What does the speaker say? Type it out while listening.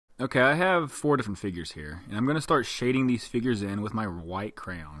Okay, I have 4 different figures here, and I'm going to start shading these figures in with my white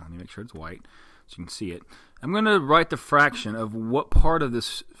crayon. Let me make sure it's white so you can see it. I'm going to write the fraction of what part of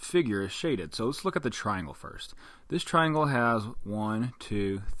this figure is shaded. So let's look at the triangle first. This triangle has 1,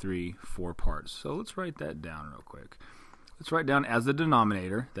 2, 3, 4 parts. So let's write that down real quick. Let's write down as the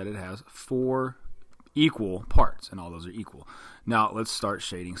denominator that it has 4 equal parts, and all those are equal. Now let's start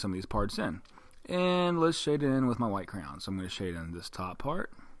shading some of these parts in. And let's shade it in with my white crayon. So I'm going to shade in this top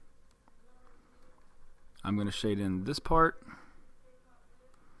part. I'm going to shade in this part,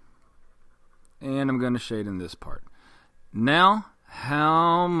 and I'm going to shade in this part. Now,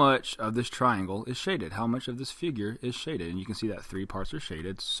 how much of this triangle is shaded? How much of this figure is shaded? And you can see that 3 parts are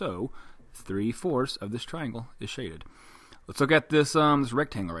shaded, so 3/4 of this triangle is shaded. Let's look at this this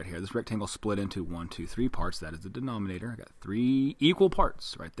rectangle right here. This rectangle split into 1, 2, 3 parts. That is the denominator. I got 3 equal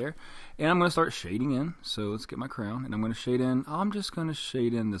parts right there. And I'm going to start shading in. So let's get my crayon, and I'm going to shade in. I'm just going to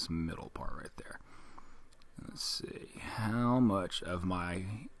shade in this middle part right there. Let's see how much of my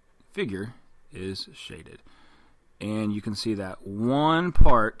figure is shaded. And you can see that 1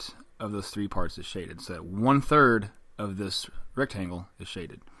 part of those 3 parts is shaded. So that 1/3 of this rectangle is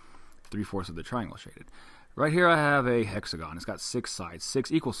shaded. 3/4 of the triangle is shaded. Right here I have a hexagon. It's got 6 sides,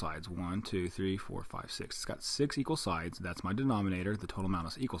 6 equal sides. 1, 2, 3, 4, 5, 6. It's got 6 equal sides. That's my denominator, the total amount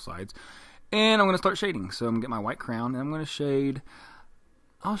of equal sides. And I'm going to start shading. So I'm going to get my white crayon, and I'm going to shade.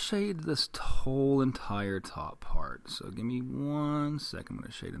 I'll shade this whole entire top part. So give me 1 second. I'm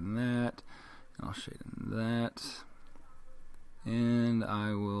going to shade in that, and I'll shade in that, and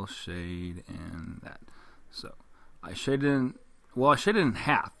I will shade in that. So I shaded in, well, I shaded in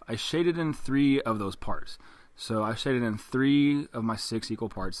half. I shaded in 3 of those parts. So I shaded in 3 of my 6 equal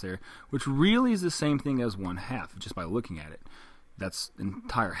parts there, which really is the same thing as 1/2, just by looking at it. That's the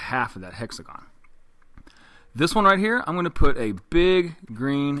entire half of that hexagon. This one right here, I'm going to put a big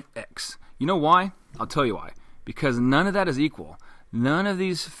green X. You know why? I'll tell you why. Because none of that is equal. None of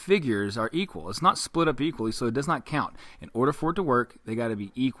these figures are equal. It's not split up equally, so it does not count. In order for it to work, they got to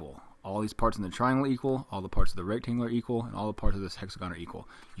be equal. All these parts in the triangle are equal, all the parts of the rectangle are equal, and all the parts of this hexagon are equal.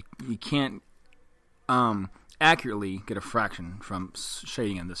 You can't accurately get a fraction from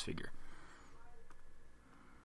shading in this figure.